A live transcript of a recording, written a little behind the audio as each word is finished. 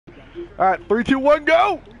Alright, 3, 2, 1,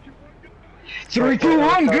 go! 3, 2,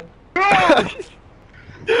 1, go!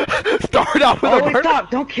 Start off with a wait, murder.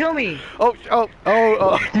 stop! Don't kill me! Oh.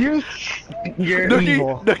 You're Nookie,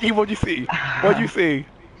 evil. Nookie, what'd you see? What'd you see?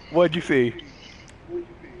 What'd you see?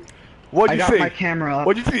 What'd you see? I got my camera up.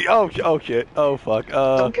 What'd you see? Oh shit. Oh fuck.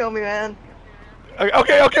 Don't kill me, man.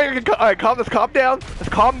 Okay. Alright, let's calm down. Let's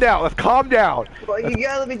calm down. Well, you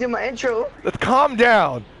gotta let me do my intro. Let's calm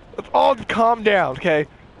down. Let's all just calm down, okay?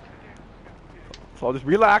 So I'll just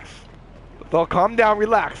relax. Let's all calm down,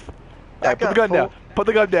 relax. Alright, put the gun down. Put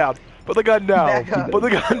the gun down. Put the gun down. Put the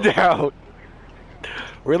gun down.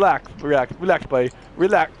 Relax, buddy.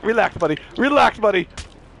 Relax, buddy.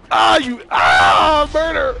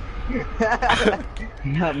 Murder!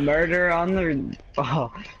 Murder on the...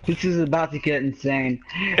 Oh, this is about to get insane.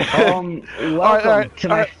 Welcome to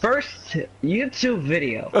my first YouTube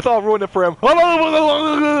video. Let's all ruin it for him. With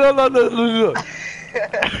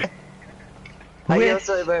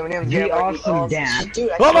the awesome Dan. And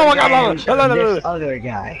this other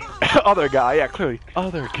guy. Other guy, yeah, clearly.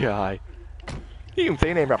 Other guy. You can say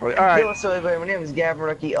your name properly. Alright. Yo, what's up, everybody? My name is Gavin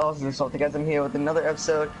Rookie, also Assault. Guys, I'm here with another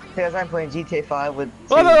episode. Hey guys, I'm playing Gta5 with...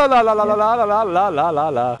 La.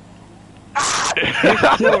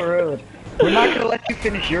 You're so rude. We're not gonna let you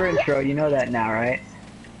finish your intro, you know that now, right?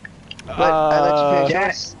 But I let you finish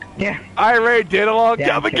yours. Yeah. I already did a long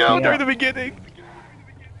time ago during the beginning.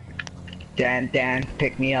 Dan,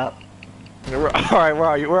 pick me up. Alright,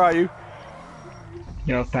 where are you?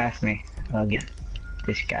 You're past me. Again.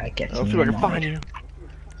 This guy gets me. Let's see if I can find you.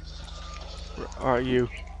 Where are you?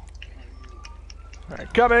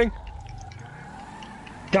 Alright, coming!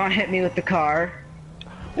 Don't hit me with the car.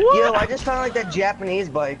 What? Yo, I just found like that Japanese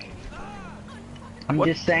bike. I'm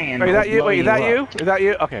just saying. Wait, is that you? Wait, is that you? Is that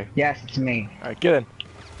you? Okay. Yes, it's me. Alright, get in.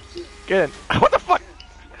 Get in. What the fuck?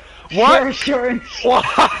 What? Sure. Why?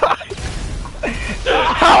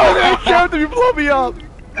 How did it come to you blow me up?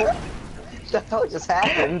 What the hell just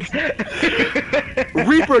happened?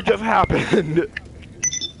 Reaper just happened.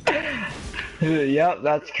 Yep,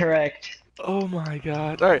 that's correct. Oh my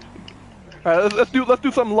god. Alright. Alright, let's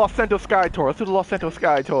do some Los Santos Sky Tour. Let's do the Los Santos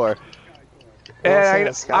Sky Tour. And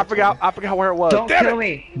I forgot where it was. Don't kill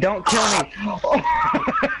me. Don't kill me.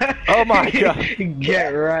 Oh my god. Get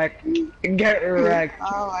wrecked. Get wrecked.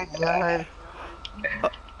 Oh my god.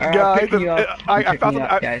 Guys, I found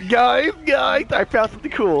something. Guys, I found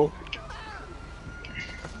something cool.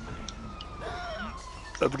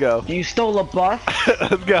 Let's go. You stole a bus?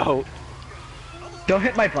 Let's go. Don't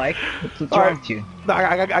hit my bike. What's wrong with you? No,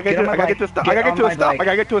 I gotta get to a stop. I gotta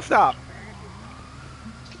get to a stop.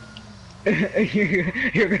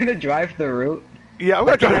 You're gonna drive the route? Yeah, I'm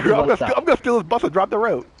gonna steal this bus and drop the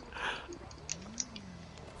route.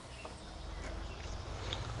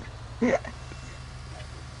 Let's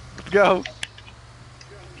go.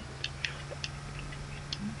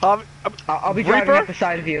 I'll be driving at the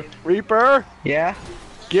side of you. Reaper? Yeah?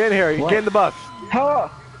 Get in here. Get in the bus. Hello.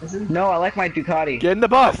 No, I like my Ducati. Get in the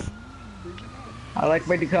bus. I like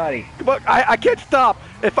my Ducati. But I can't stop.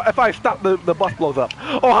 If I stop, the bus blows up.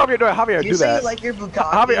 Oh, Javier, do You say that. you like your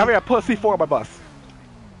Bugatti? Javier, put a C4 on my bus.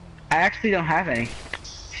 I actually don't have any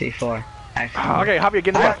C4. Actually. Okay, Javier, get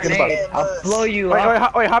in the bus. Get in the bus. I'll blow you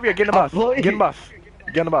up. Wait, Javier, get in the bus. Get in the bus.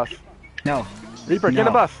 Get in the bus. No. Reaper, get in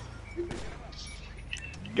the bus.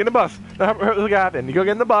 Get in the bus. Now, what's gonna happen? You go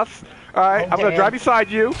get in the bus. Alright, I'm gonna drive beside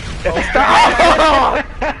you. If you stop.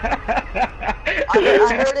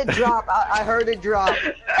 I heard it drop. I heard it drop.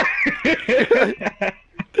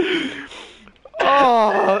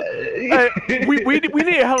 Oh, hey, we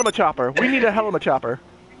need a hell of a chopper. We need a hell of a chopper.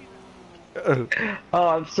 Oh,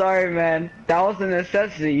 I'm sorry, man. That was a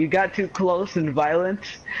necessity. You got too close and violent.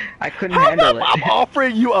 I couldn't handle it. I'm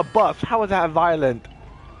offering you a bus. How is that violent?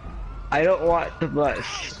 I don't want the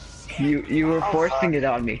bus. You were forcing it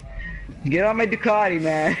on me. Get on my Ducati,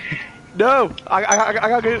 man. No, I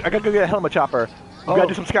gotta go get a hell of a chopper. We gotta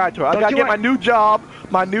do some Sky Tour. I gotta get my new job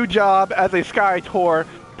as a Sky Tour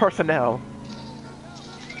personnel.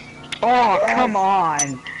 Oh, come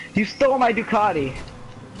on. You stole my Ducati.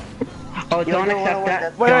 Oh, don't accept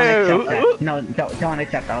that. Wait, no, don't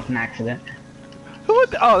accept that was an accident. Who?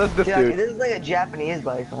 Oh, this Yeah, dude. this is like a Japanese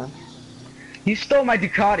bike, man. You stole my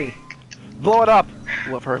Ducati. Blow it up.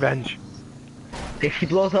 Love for revenge. If he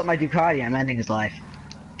blows up my Ducati, I'm ending his life.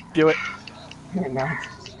 Do it.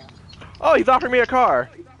 Oh, he's offering me a car.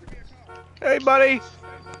 Hey, buddy.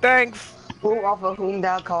 Thanks. Ooh, off a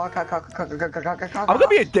Hyundai car. I'm gonna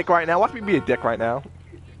be a dick right now. Watch me be a dick right now.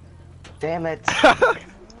 Damn it.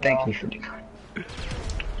 Thank you for Ducati.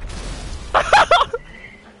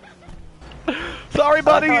 Sorry,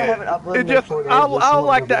 buddy. I haven't uploaded It just, like 4 days, I this don't one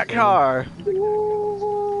like will be that fun. car.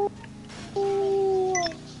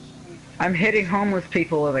 I'm hitting homeless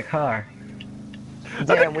people with a car.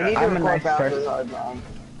 Damn, we need to I'm a record nice Battlefield person. Hardline.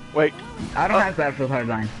 Wait, I don't have Battlefield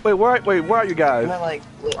Hardline. Wait, where are you guys? I meant like,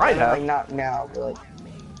 like not now, but like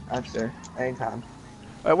after, anytime.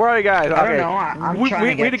 Where are you guys? I don't know. I'm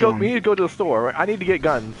trying to get to we need to go to the store. I need to get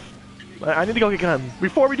guns. I need to go get guns.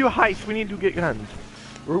 Before we do a heist, we need to get guns.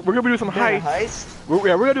 We're gonna do some heists. We're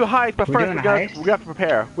gonna do a heist, but first we have to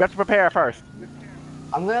prepare. We have to prepare first.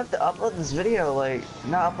 I'm gonna have to upload this video, like,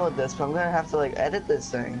 not upload this, but I'm gonna have to like edit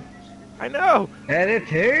this thing. I know.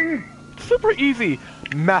 Editing? Super easy.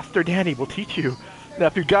 Master Danny will teach you. Now,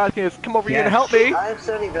 if you guys can just come over here and help me. I have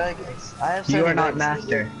so many Vegas. You are not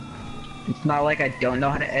master. It's not like I don't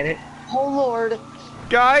know how to edit. Oh lord.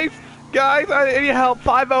 Guys, I need help.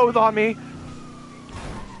 5-0's on me.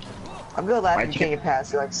 I'm gonna laugh if you can't get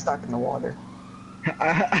past. You're like stuck in the water.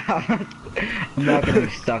 I'm not gonna be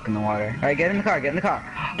stuck in the water. Alright, get in the car, get in the car.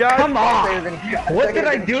 Guys, come on! What did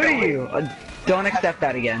I do to you? Don't accept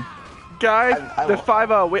that again. Guys, there's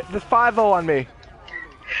 5-0. There's 5-0 on me.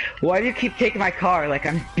 Why do you keep taking my car? Like,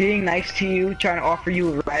 I'm being nice to you, trying to offer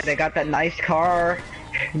you a ride. I got that nice car.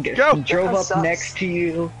 Drove up next to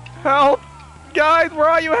you. Help! Guys, where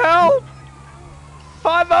are you? Help!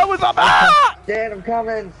 5-0 is up! Ah! Dan, I'm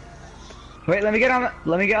coming. Wait, let me get on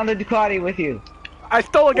the Ducati with you. I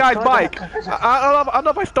stole a guy's bike. I don't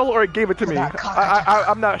know if I stole it or he gave it to me.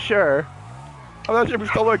 I'm not sure. I'm not sure if he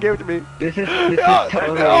stole it or gave it to me. This is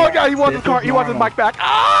totally. Oh god, he wants his car. He wants his bike back.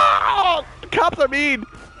 Oh! The cops are mean.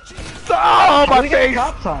 Oh my face! We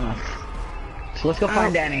got cops on us. So let's go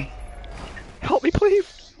find Danny. Help me,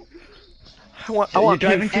 please. I want You're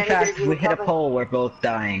driving peace. too fast. We hit a pole. We're both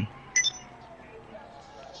dying.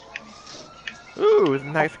 Ooh, it's a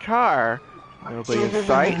nice car. Nobody in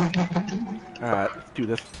sight. Alright, let's do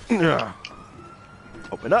this.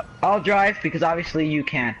 Open up. I'll drive because obviously you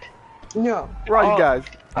can't. No. Where are you guys?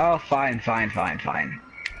 Oh, fine.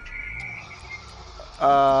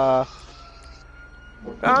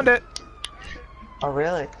 Found it. Oh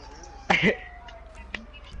really?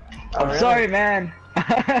 I'm sorry, man.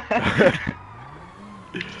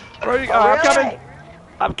 Where are you?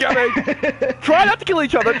 I'm coming. Try not to kill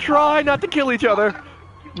each other.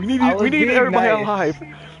 We need everybody alive.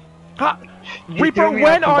 Reaper,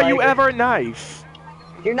 when are you ever nice?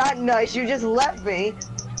 You're not nice. You just left me.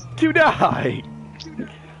 To die.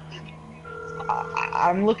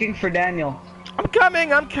 I'm looking for Daniel. I'm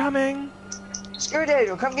coming. Screw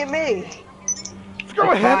Daniel. Come get me.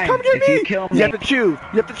 Screw him. Come get me. You have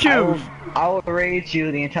to choose. I will raise you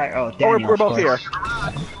the entire. Oh, Daniel. We're both here.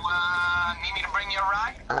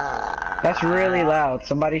 That's really loud.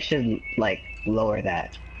 Somebody should like lower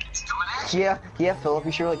that. Yeah, Philip,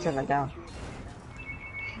 you should really turn that down.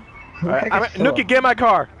 Alright, Nookie, get in my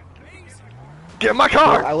car. Get in my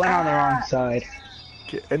car. I went on the wrong side.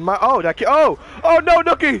 Get in my oh no,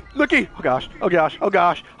 Nookie. Oh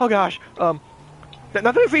gosh.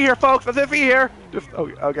 Nothing to see here, folks. Nothing to see here. Just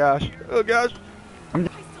oh gosh. I'm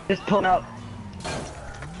just pulling up.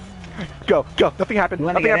 Go. Nothing happened.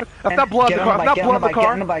 That's not blood in the car. That's not blood in the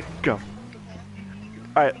car. Go.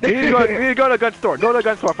 Alright, we need to go to a gun store. Go to a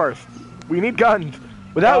gun store first. We need guns.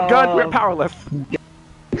 Without guns, we're powerless.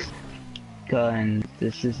 Guns.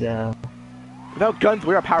 This is Without guns,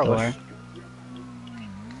 we are powerless.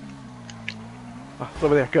 Oh, it's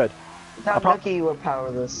over there. Good. Without Nookie, we're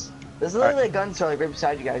powerless. There's literally a gun store like right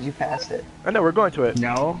beside you guys. You passed it. I know. We're going to it.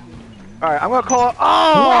 no. Alright, I'm gonna call.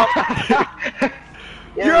 Oh!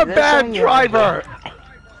 Yeah, You're a bad driver.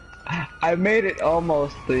 I made it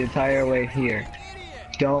almost the entire way here.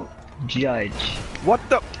 Don't judge. What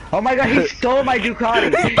the? Oh my god, he stole my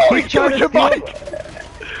Ducati! He's trying to steal your bike!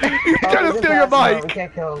 He's trying to steal your bike! We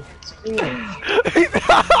can't go.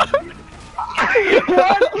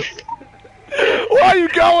 Where are you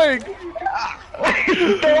going?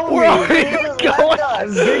 Where are you going?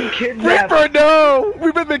 I've been kidnapped. Reaper, no!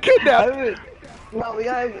 We've been kidnapped! No, we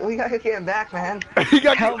gotta get him back, man.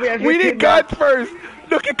 Help me, we need guns first!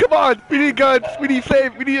 Look, come on! We need guns! We need to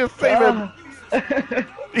save him!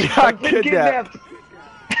 He got kidnapped!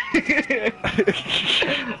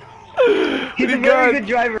 He's a very good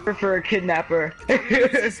driver for a kidnapper.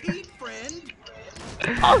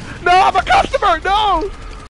 Oh, no, I'm a customer! No!